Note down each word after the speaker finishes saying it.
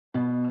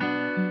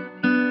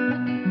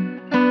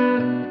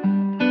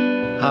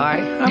Hi,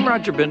 I'm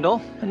Roger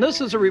Bindle, and this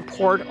is a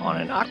report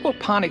on an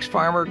aquaponics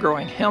farmer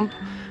growing hemp,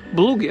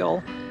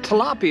 bluegill,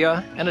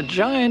 tilapia, and a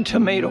giant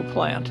tomato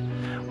plant.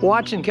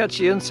 Watch and catch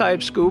the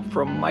inside scoop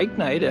from Mike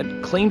Knight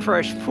at Clean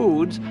Fresh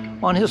Foods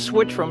on his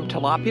switch from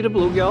tilapia to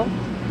bluegill,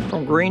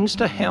 from greens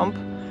to hemp,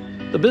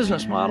 the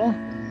business model,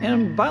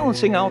 and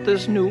balancing out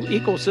this new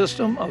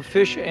ecosystem of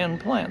fish and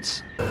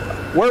plants.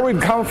 Where we've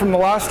come from the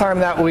last time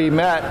that we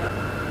met,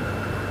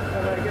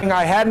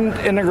 I hadn't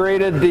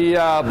integrated the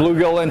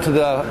bluegill into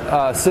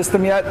the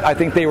system yet. I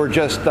think they were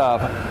just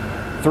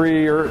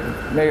 3 or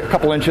maybe a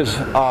couple inches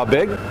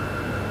big.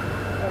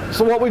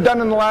 So what we've done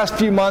in the last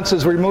few months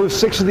is we removed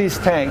 6 of these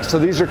tanks. So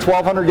these are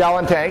 1,200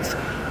 gallon tanks.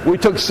 We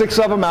took 6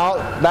 of them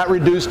out. That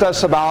reduced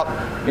us about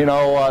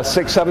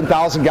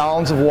 7,000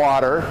 gallons of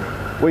water.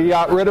 We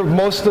got rid of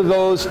most of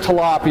those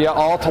tilapia,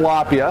 all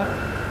tilapia.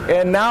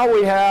 And now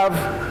we have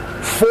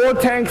 4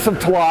 tanks of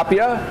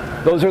tilapia.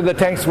 Those are the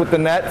tanks with the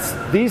nets.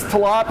 These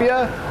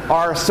tilapia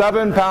are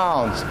 7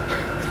 pounds.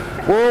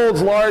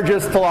 World's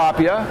largest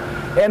tilapia.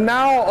 And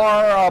now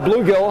our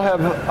bluegill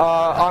have,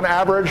 on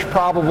average,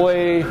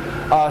 probably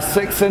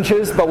 6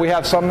 inches, but we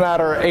have some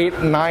that are 8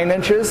 and 9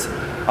 inches.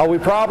 We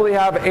probably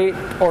have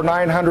 800 or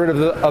 900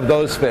 of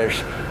those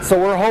fish. So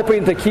we're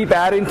hoping to keep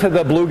adding to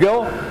the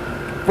bluegill,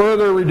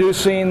 further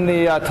reducing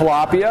the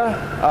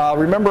tilapia.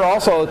 Remember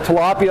also,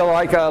 tilapia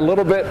like a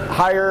little bit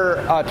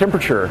higher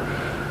temperature.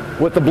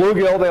 With the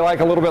bluegill, they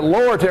like a little bit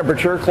lower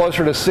temperature,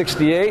 closer to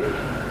 68.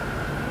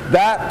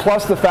 That,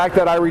 plus the fact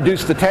that I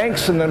reduced the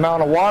tanks and the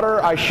amount of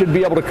water, I should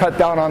be able to cut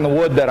down on the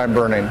wood that I'm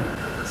burning.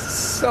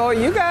 So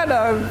you got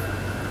a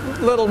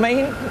little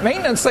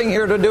maintenance thing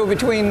here to do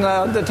between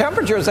the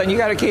temperatures, and you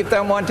got to keep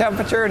them one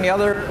temperature and the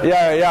other.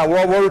 Yeah.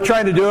 Well, we're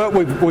trying to do it.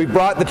 We've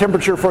brought the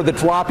temperature for the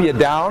tilapia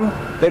down.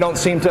 They don't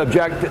seem to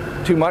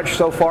object too much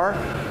so far.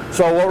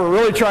 So what we're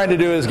really trying to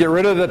do is get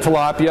rid of the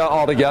tilapia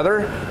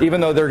altogether,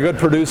 even though they're good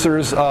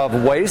producers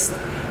of waste.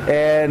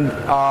 And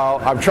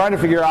I'm trying to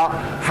figure out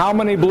how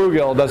many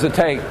bluegill does it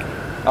take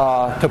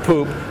to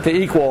poop to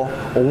equal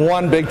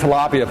 1 big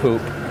tilapia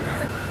poop.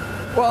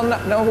 Well,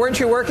 no, weren't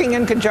you working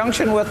in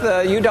conjunction with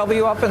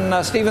UW up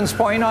in Stevens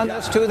Point on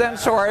this too then?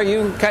 So are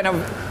you kind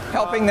of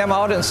helping them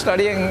out and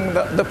studying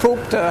the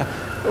poop to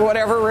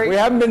whatever rate? We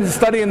haven't been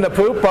studying the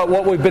poop, but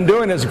what we've been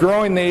doing is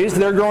growing these.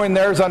 They're growing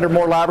theirs under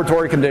more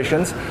laboratory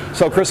conditions.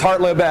 So Chris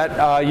Hartlib at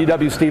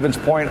UW Stevens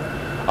Point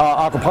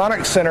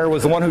Aquaponics Center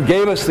was the one who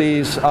gave us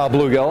these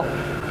bluegill,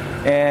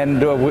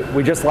 and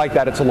we just like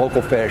that it's a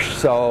local fish.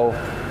 So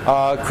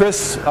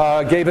Chris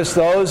gave us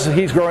those.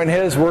 He's growing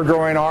his, we're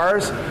growing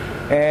ours.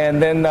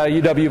 And then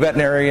UW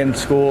Veterinarian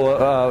School,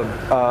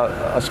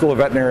 a School of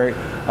Veterinary,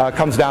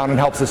 comes down and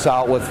helps us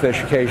out with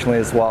fish occasionally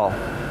as well.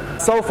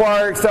 So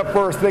far, except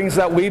for things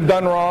that we've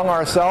done wrong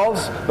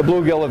ourselves, the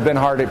bluegill have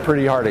been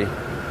pretty hardy.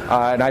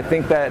 And I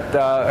think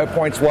that it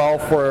points well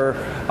for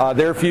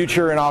their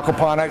future in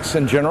aquaponics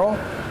in general.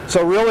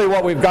 So really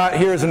what we've got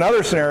here is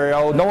another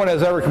scenario. No one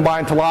has ever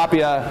combined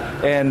tilapia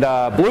and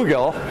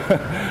bluegill,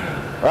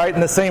 right,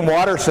 in the same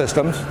water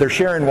systems. They're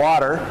sharing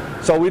water.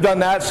 So we've done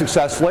that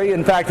successfully.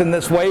 In fact, in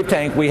this wave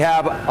tank, we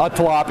have a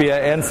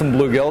tilapia and some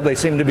bluegill. They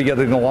seem to be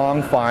getting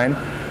along fine.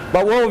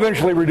 But we'll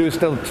eventually reduce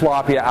the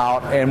tilapia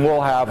out, and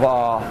we'll have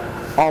all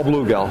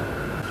bluegill.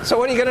 So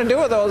what are you going to do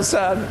with those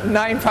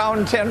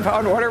 9-pound,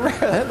 10-pound, whatever?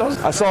 those?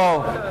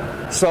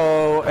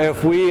 So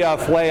if we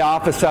fillet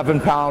off a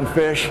 7-pound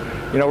fish,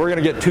 we're going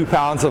to get 2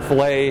 pounds of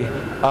fillet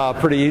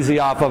pretty easy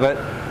off of it,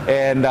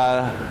 and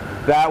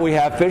that we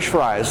have fish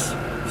fries.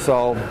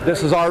 So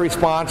this is our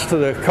response to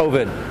the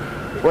COVID.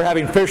 We're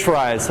having fish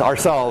fries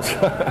ourselves.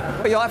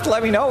 You'll have to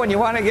let me know when you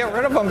want to get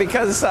rid of them,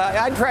 because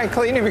I tried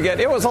cleaning them again.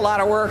 It was a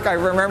lot of work. I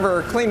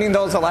remember cleaning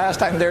those the last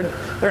time.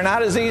 They're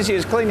not as easy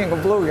as cleaning a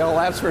bluegill,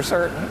 that's for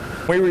certain.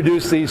 We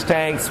reduced these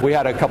tanks. We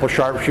had a couple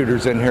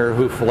sharpshooters in here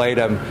who filleted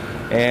them,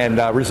 and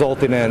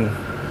resulting in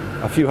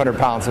a few 100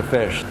 pounds of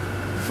fish.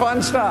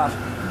 Fun stuff.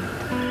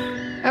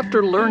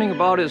 After learning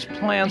about his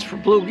plans for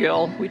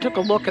bluegill, we took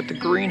a look at the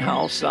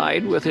greenhouse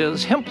side with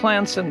his hemp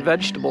plants and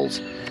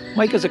vegetables.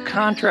 Mike is a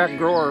contract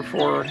grower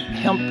for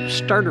hemp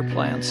starter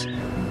plants.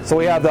 So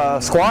we have the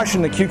squash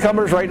and the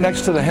cucumbers right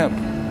next to the hemp.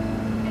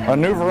 A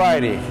new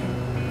variety,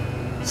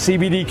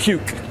 CBD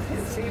cuke.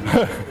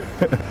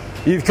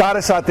 You've caught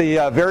us at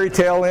the very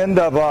tail end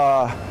of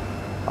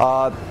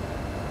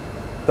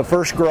the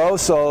first grow,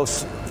 so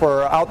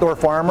for outdoor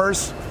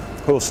farmers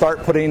who will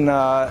start putting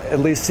at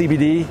least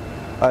CBD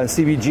and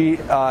CBG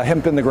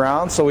hemp in the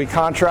ground. So we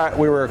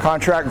were a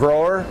contract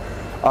grower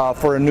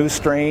for a new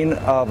strain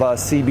of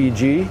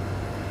CBG,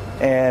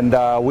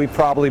 and we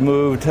probably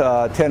moved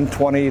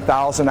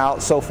 10,000-20,000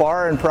 out so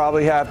far, and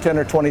probably have 10,000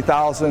 or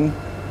 20,000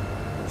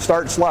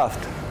 starts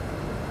left.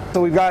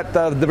 So we've got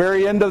the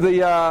very end of the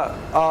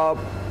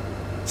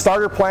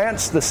starter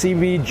plants, the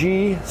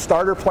CBG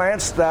starter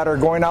plants that are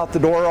going out the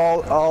door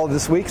all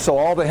this week. So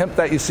all the hemp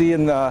that you see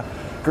in the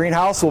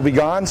greenhouse will be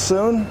gone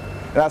soon.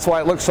 That's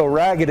why it looks so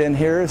ragged in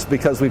here, is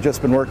because we've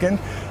just been working.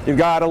 You've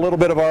got a little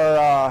bit of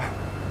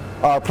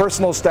our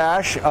personal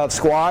stash of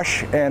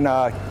squash and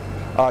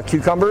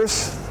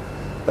cucumbers.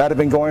 that have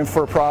been going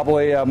for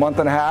probably a month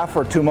and a half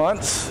or 2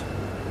 months.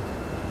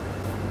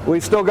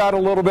 We've still got a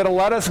little bit of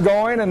lettuce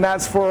going, and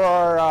that's for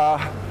our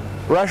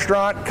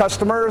restaurant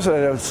customers,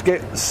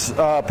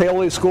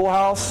 Paley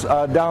Schoolhouse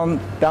down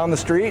the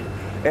street,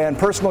 and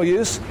personal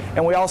use.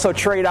 And we also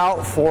trade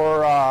out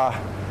for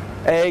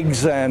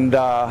eggs and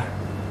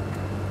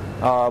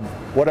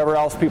whatever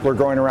else people are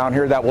growing around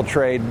here that will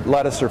trade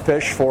lettuce or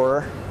fish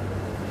for.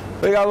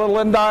 We got a little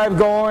endive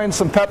going,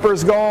 some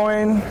peppers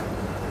going,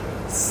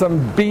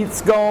 some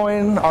beets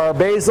going, our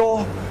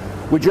basil.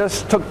 We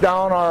just took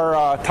down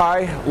our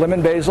Thai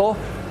lemon basil.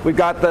 We've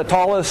got the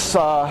tallest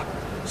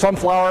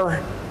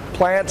sunflower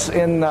plants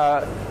in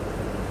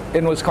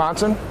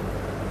Wisconsin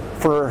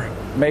for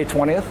May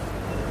 20th.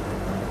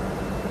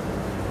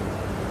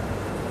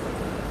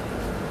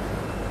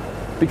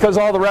 Because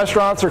all the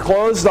restaurants are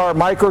closed, our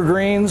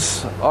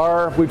microgreens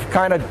we've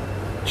kind of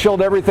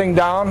chilled everything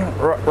down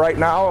right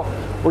now.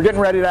 We're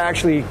getting ready to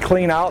actually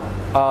clean out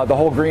the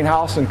whole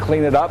greenhouse and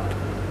clean it up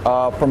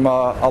from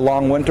a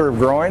long winter of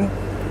growing.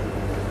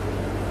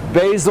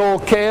 Basil,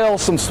 kale,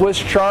 some Swiss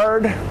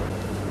chard.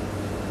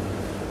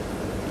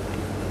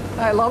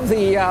 I love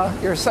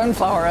your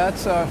sunflower.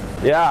 That's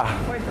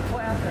yeah, quite the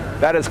plant there.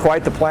 That is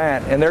quite the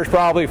plant, and there's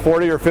probably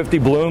 40 or 50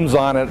 blooms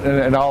on it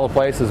in all the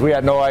places. We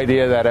had no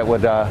idea that it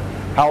would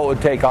how it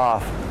would take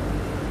off.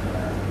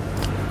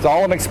 It's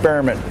all an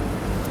experiment.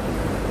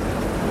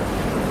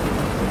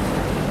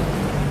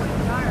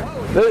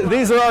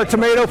 These are our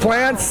tomato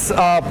plants.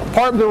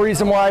 Part of the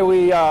reason why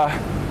we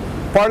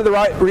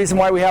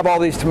have all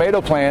these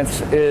tomato plants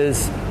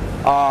is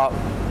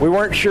we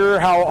weren't sure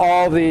how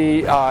all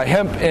the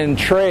hemp in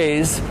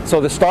trays,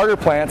 so the starter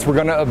plants, were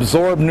going to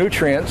absorb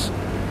nutrients,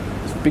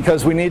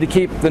 because we need to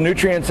keep the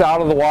nutrients out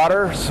of the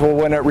water, so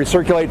when it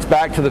recirculates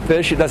back to the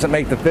fish, it doesn't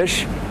make the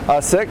fish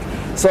sick.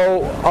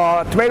 So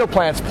tomato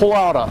plants pull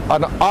out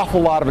an awful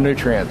lot of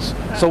nutrients.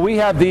 So we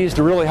have these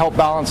to really help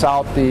balance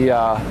out the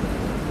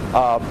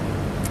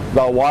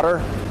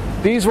water.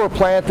 These were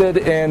planted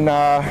in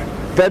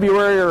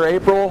February or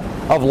April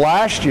of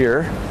last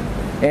year,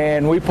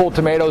 and we pulled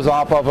tomatoes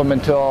off of them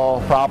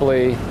until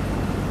probably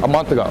a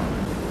month ago.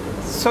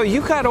 So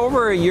you got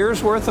over a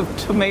year's worth of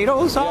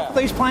tomatoes off of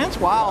these plants?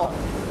 Wow.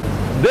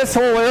 This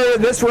whole area,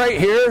 this right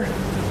here,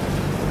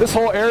 this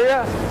whole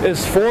area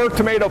is 4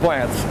 tomato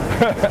plants.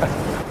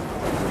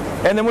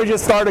 And then we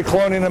just started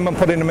cloning them and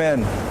putting them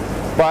in.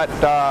 But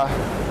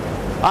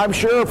I'm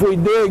sure if we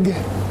dig,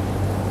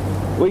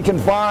 we can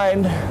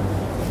find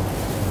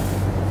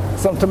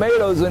some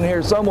tomatoes in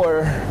here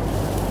somewhere.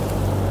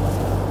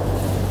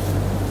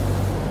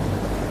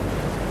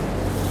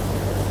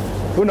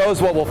 Who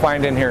knows what we'll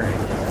find in here?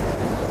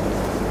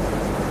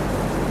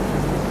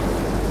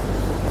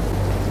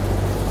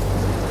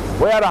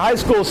 We had a high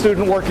school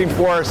student working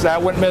for us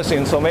that went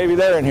missing, so maybe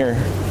they're in here.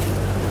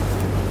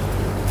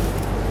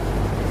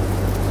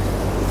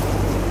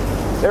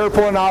 They were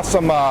pulling off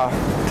some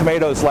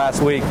tomatoes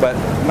last week, but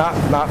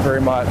not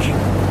very much.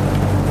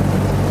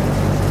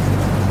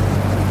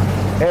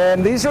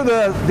 And these are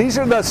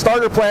the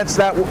starter plants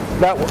that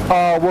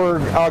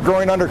were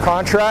growing under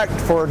contract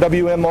for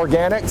WM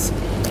Organics.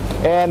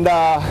 And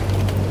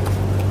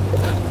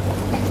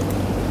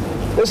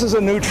this is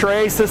a new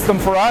tray system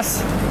for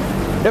us.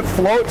 It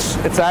floats.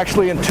 It's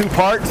actually in 2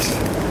 parts.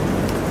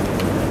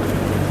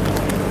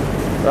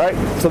 Right?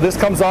 So this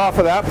comes off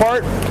of that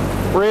part.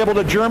 We're able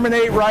to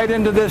germinate right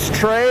into this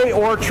tray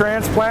or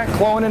transplant,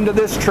 clone into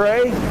this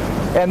tray,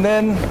 and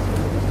then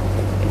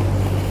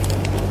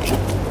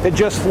it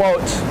just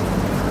floats.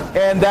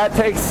 And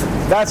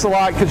that's a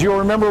lot, because you'll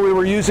remember we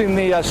were using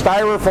the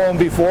styrofoam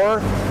before,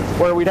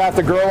 where we'd have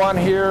to grow on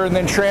here and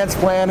then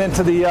transplant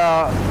into the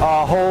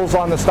holes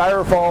on the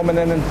styrofoam, and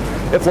then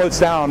it floats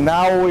down.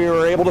 Now we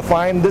were able to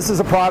find, this is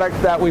a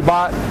product that we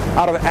bought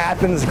out of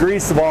Athens,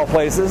 Greece, of all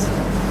places,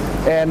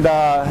 and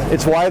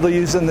it's widely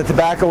used in the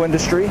tobacco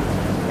industry,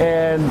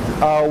 and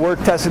we're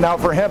testing out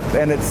for hemp,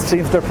 and it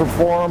seems to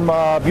perform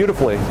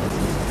beautifully.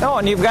 Oh,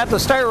 and you've got the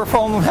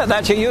styrofoam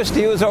that you used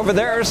to use over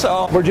there,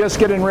 so... We're just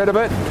getting rid of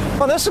it.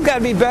 Well, this has got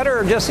to be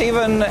better, just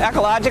even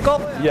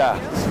ecological. Yeah,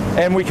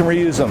 and we can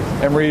reuse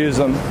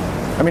them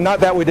I mean,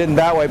 not that we didn't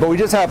that way, but we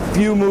just have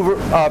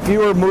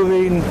fewer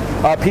moving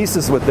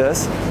pieces with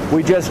this.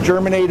 We just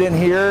germinate in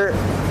here,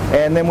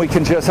 and then we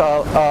can just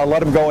let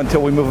them go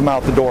until we move them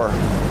out the door.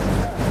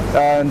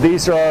 And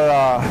these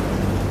are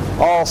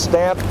all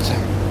stamped.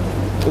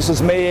 This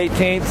is May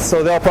 18th,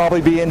 so they'll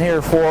probably be in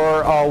here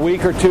for a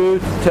week or 2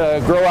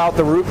 to grow out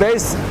the root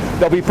base.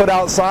 They'll be put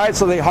outside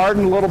so they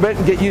harden a little bit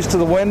and get used to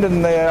the wind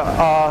and the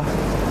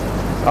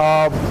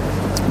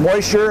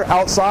moisture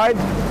outside,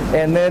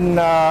 and then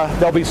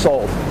they'll be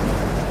sold.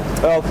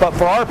 But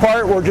for our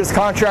part, we're just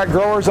contract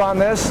growers on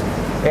this,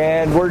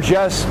 and we're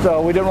just,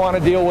 we didn't want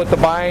to deal with the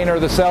buying or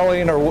the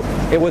selling or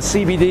it was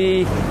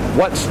CBD,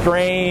 what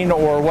strain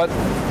or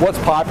what's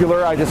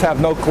popular. I just have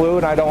no clue,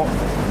 and I don't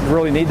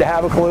really need to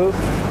have a clue.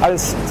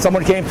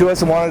 Someone came to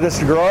us and wanted us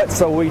to grow it,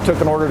 so we took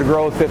an order to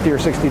grow 50 or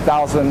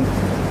 60,000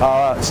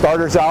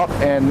 starters out,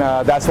 and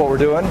that's what we're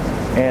doing.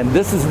 And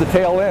this is the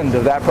tail end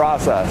of that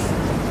process.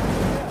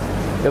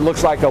 it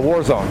looks like a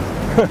war zone.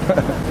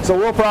 So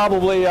we'll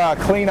probably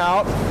clean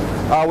out.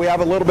 We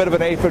have a little bit of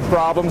an aphid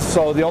problem,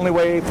 so the only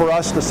way for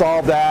us to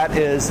solve that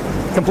is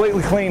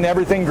completely clean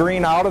everything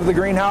green out of the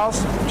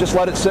greenhouse, just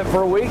let it sit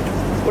for a week,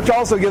 which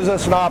also gives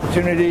us an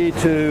opportunity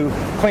to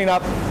clean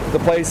up the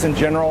place in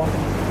general.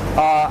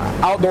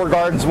 Outdoor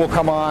gardens will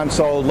come on,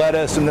 so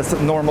lettuce and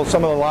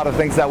a lot of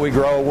things that we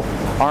grow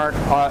aren't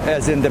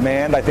as in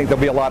demand. I think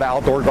there'll be a lot of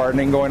outdoor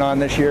gardening going on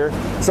this year,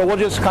 so we'll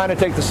just kind of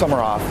take the summer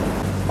off.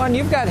 Well, and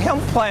you've got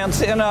hemp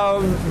plants in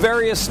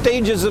various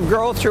stages of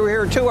growth through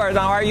here too.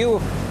 Now, are you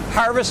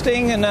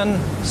harvesting and then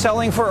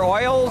selling for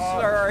oils,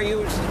 or are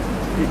you?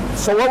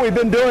 So what we've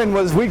been doing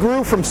was we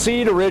grew from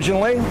seed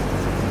originally,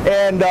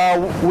 and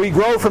we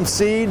grow from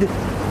seed,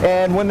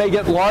 and when they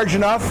get large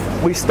enough,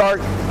 we start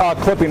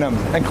clipping them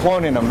and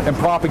cloning them and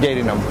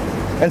propagating them.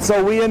 And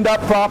so we end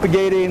up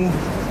propagating,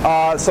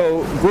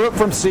 so grew it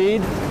from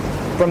seed.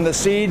 From the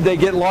seed, they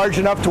get large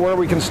enough to where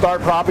we can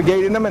start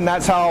propagating them, and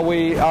that's how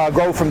we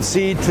go from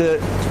seed to,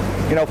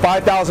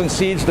 5,000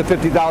 seeds to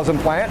 50,000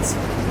 plants.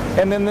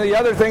 And then the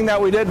other thing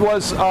that we did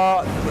was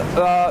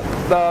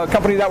the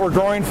company that we're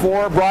growing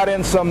for brought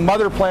in some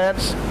mother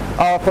plants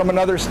from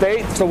another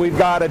state. So we've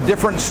got a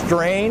different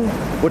strain,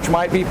 which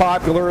might be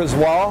popular as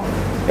well.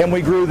 And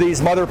we grew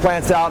these mother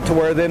plants out to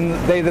where then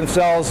they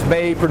themselves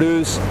may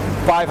produce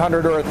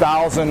 500 or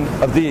 1,000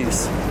 of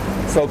these.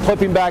 So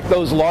clipping back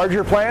those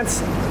larger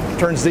plants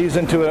turns these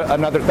into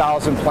another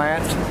 1,000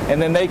 plants,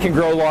 and then they can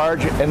grow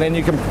large, and then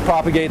you can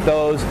propagate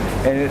those,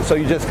 and so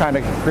you just kind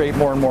of create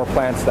more and more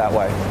plants that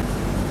way.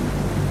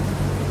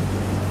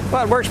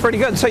 Well, it works pretty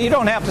good. So you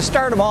don't have to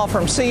start them all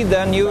from seed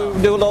then. You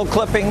do little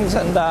clippings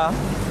and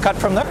cut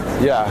from there.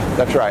 Yeah,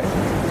 that's right.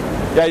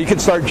 Yeah, you can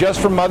start just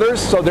from mothers.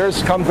 So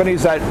there's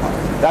companies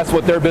that's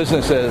what their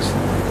business is.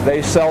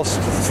 They sell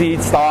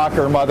seed stock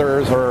or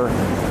mothers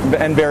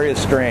and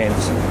various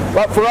strains.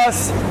 But for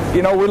us,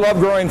 we love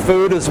growing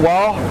food as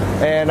well,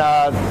 and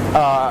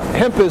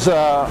hemp is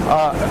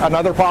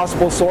another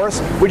possible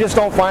source. We just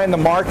don't find the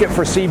market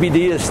for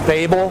CBD as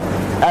stable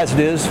as it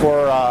is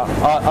for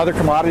other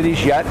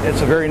commodities yet.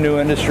 It's a very new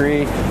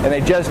industry, and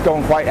they just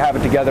don't quite have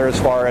it together as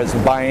far as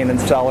buying and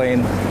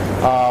selling.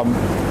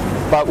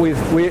 But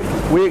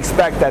we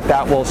expect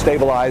that will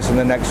stabilize in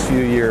the next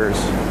few years.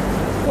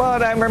 Well,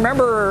 and I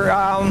remember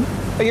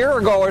a year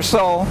ago or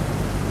so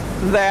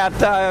that,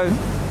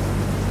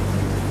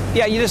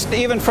 you just,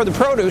 even for the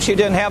produce, you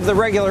didn't have the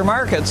regular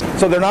markets.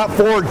 So they're not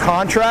forward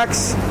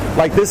contracts.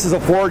 Like this is a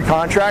forward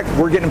contract.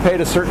 We're getting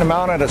paid a certain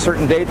amount at a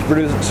certain date to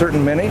produce a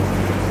certain many.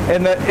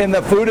 In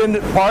the food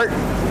part,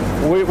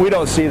 we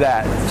don't see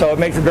that. So it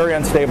makes it very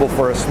unstable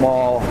for a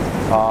small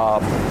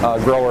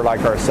grower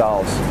like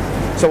ourselves.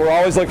 So we're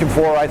always looking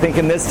for, I think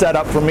in this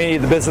setup for me,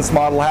 the business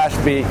model has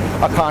to be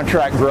a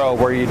contract grow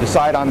where you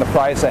decide on the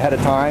price ahead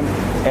of time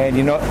and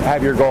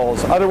have your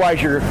goals.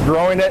 Otherwise you're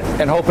growing it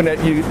and hoping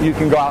that you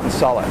can go out and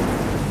sell it.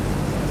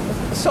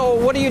 So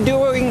what are you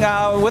doing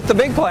with the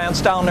big plants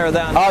down there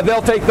then?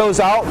 They'll take those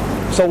out.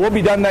 So we'll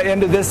be done at the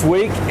end of this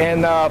week,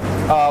 and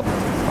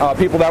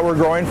people that we're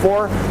growing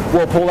for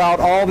will pull out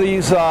all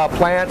these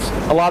plants.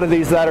 A lot of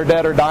these that are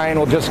dead or dying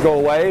will just go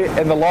away,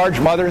 and the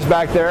large mothers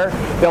back there,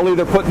 they'll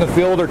either put in the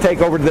field or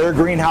take over to their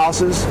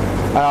greenhouses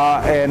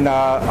and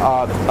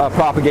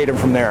propagate them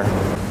from there.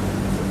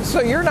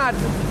 So you're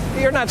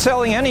not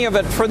selling any of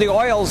it for the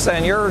oils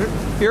then?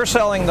 You're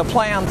selling the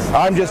plants?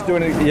 I'm just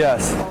doing it.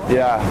 Yes.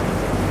 Yeah.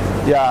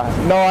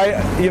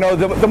 No,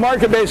 the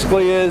market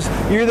basically is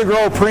you either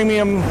grow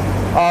premium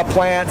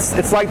plants.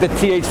 It's like the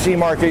THC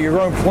market. You're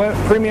growing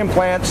premium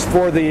plants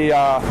for the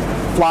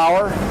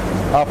flower,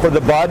 for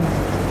the bud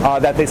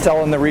that they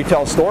sell in the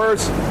retail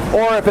stores,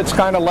 or if it's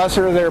kind of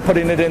lesser, they're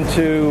putting it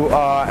into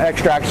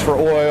extracts for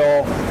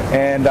oil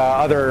and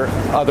other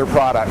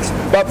products.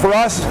 But for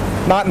us,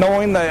 not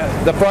knowing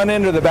the front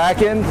end or the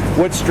back end,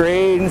 which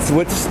strains,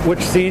 which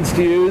seeds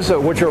to use,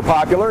 which are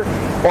popular,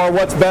 or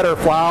what's better,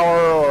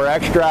 flour or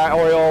extract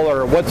oil,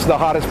 or what's the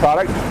hottest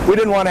product, we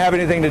didn't want to have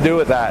anything to do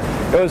with that.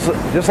 It was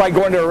just like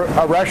going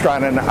to a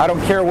restaurant, and I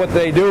don't care what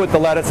they do with the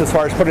lettuce as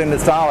far as putting in the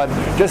salad.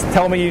 Just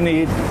tell me you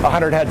need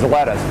 100 heads of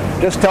lettuce.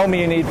 Just tell me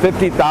you need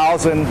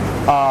 50,000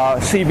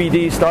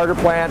 CBD starter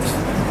plants,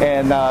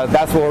 and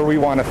that's where we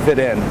want to fit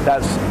in.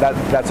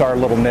 That's our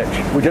little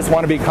niche. We just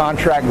want to be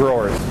contract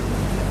growers.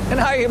 And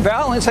how are you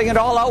balancing it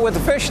all out with the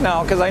fish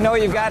now? Because I know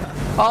you've got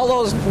all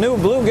those new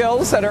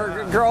bluegills that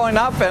are growing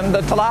up, and the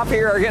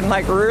tilapia are getting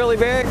like really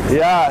big.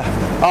 Yeah.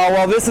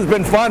 Well, this has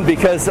been fun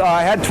because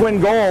I had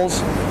twin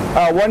goals.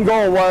 One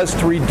goal was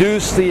to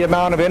reduce the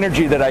amount of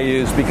energy that I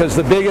use, because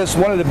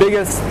one of the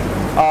biggest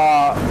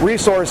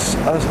resource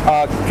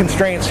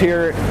constraints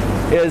here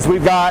is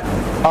we've got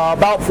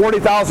about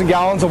 40,000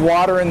 gallons of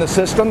water in the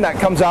system that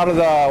comes out of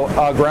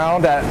the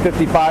ground at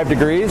 55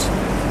 degrees.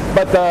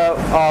 But the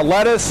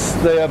lettuce,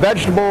 the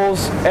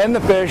vegetables, and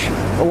the fish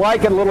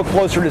like it a little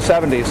closer to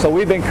 70. So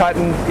we've been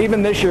cutting,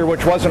 even this year,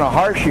 which wasn't a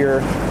harsh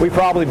year, we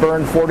probably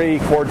burned 40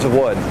 cords of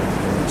wood.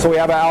 So we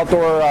have an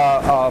outdoor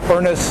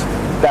furnace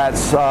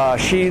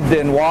that's sheathed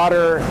in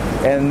water,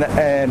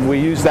 and we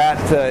use that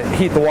to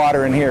heat the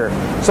water in here.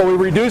 So we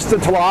reduced the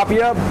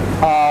tilapia.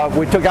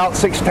 We took out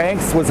 6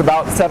 tanks, was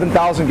about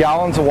 7,000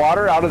 gallons of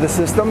water out of the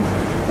system.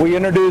 We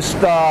introduced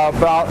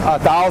about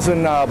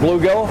 1,000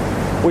 bluegill.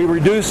 We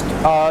reduced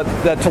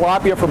the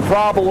tilapia from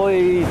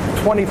probably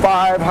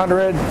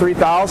 2,500,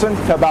 3,000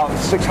 to about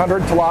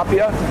 600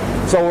 tilapia.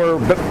 So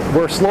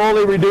we're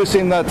slowly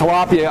reducing the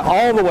tilapia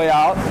all the way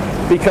out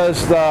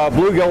because the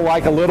bluegill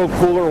like a little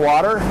cooler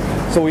water.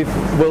 So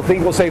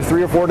we'll save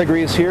 3 or 4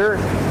 degrees here,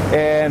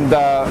 and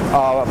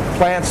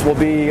plants will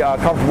be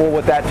comfortable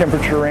with that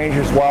temperature range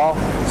as well.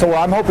 So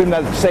I'm hoping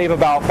to save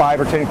about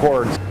 5 or 10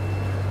 cords.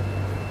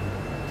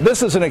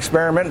 This is an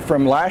experiment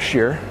from last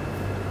year.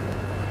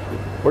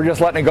 We're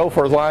just letting it go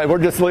for as long. We're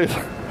just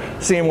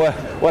seeing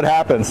what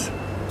happens.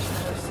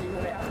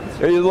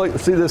 Here you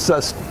see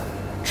this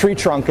tree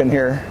trunk in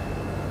here.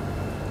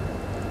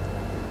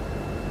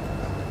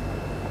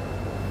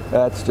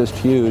 That's just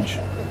huge.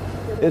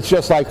 It's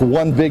just like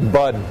one big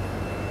bud.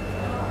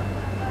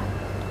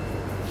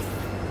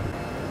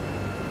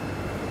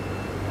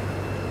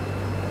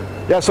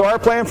 Yeah, so our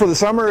plan for the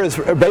summer is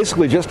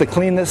basically just to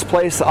clean this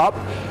place up,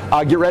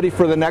 get ready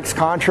for the next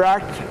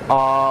contract.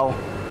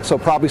 So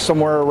probably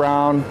somewhere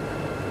around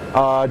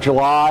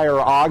July or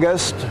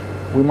August,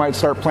 we might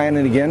start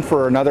planning again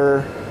for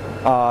another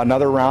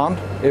round.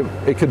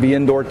 It could be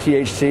indoor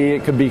THC,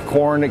 it could be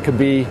corn, it could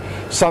be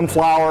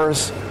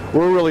sunflowers.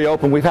 We're really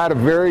open. We've had a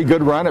very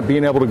good run at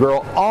being able to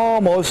grow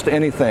almost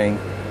anything.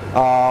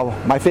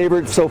 My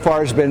favorite so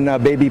far has been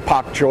baby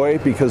pak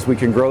choy because we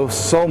can grow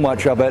so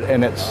much of it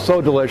and it's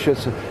so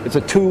delicious. It's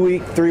a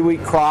 2-week,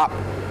 3-week crop.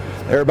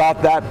 They're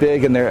about that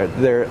big, and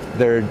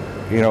they're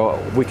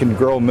we can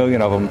grow 1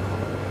 million of them.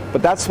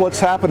 But that's what's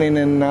happening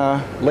in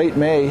late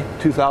May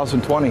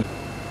 2020.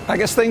 I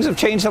guess things have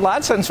changed a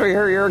lot since we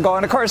were here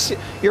going. Of course,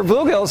 your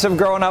bluegills have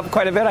grown up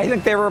quite a bit. I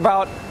think they were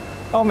about,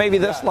 maybe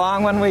this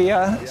long when we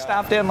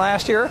stopped in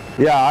last year.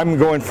 Yeah, I'm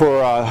going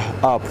for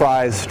a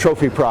prize,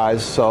 trophy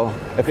prize. So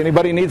if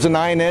anybody needs a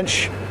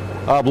 9-inch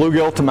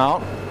bluegill to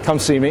mount, come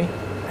see me.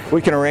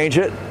 We can arrange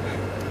it.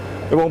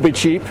 It won't be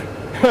cheap.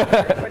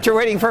 But you're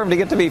waiting for them to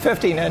get to be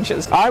 15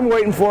 inches. I'm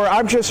waiting for,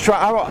 I'm just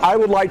trying, I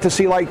would like to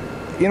see, like,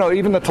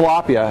 even the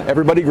tilapia.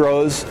 Everybody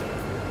grows,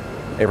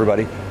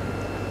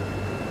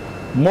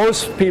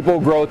 most people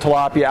grow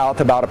tilapia out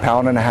to about 1.5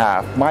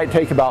 pounds. Might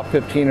take about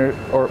 15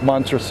 or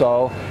months or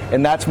so,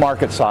 and that's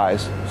market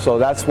size. So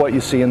that's what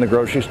you see in the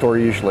grocery store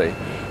usually.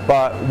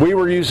 But we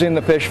were using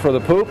the fish for the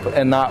poop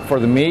and not for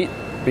the meat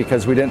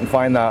because we didn't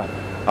find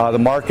the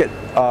market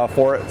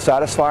for it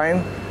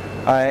satisfying.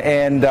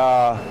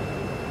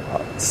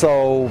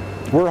 So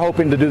we're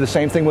hoping to do the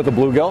same thing with the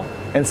bluegill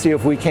and see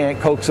if we can't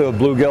coax a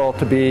bluegill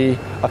to be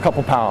a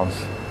couple pounds.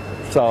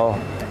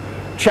 So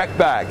check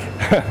back.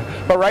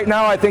 But right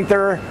now I think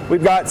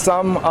we've got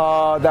some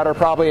that are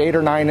probably 8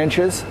 or 9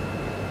 inches,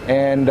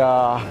 and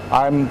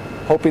I'm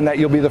hoping that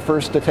you'll be the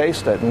first to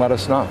taste it and let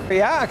us know.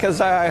 Yeah,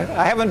 because I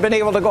haven't been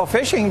able to go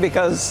fishing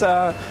because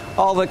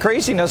all the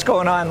craziness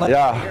going on.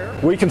 Yeah,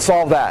 we can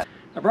solve that.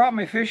 I brought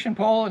my fishing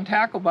pole and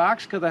tackle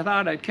box because I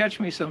thought I'd catch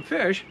me some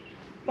fish,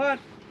 but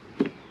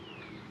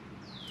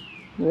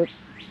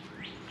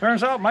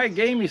turns out Mike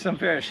gave me some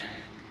fish.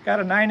 Got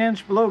a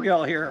 9-inch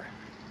bluegill here.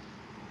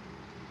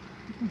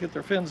 Get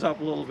their fins up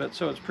a little bit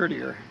so it's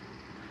prettier.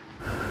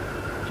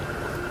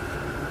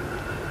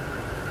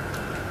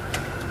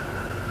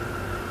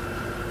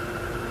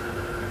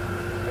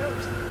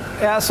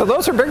 Yeah, so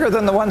those are bigger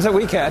than the ones that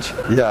we catch.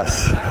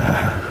 Yes.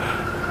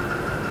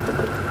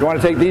 You want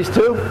to take these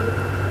two?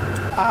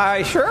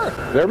 Sure.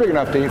 They're big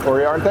enough to eat for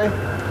you, aren't they?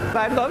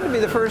 I'd love to be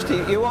the first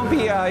to eat. You won't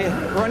be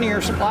running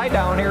your supply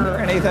down here or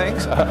anything.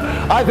 So.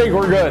 I think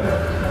we're good.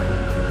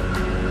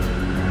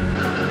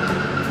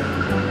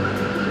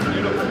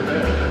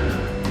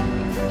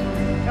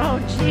 Oh,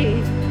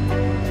 gee.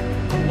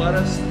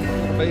 Lettuce,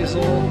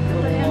 basil,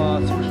 little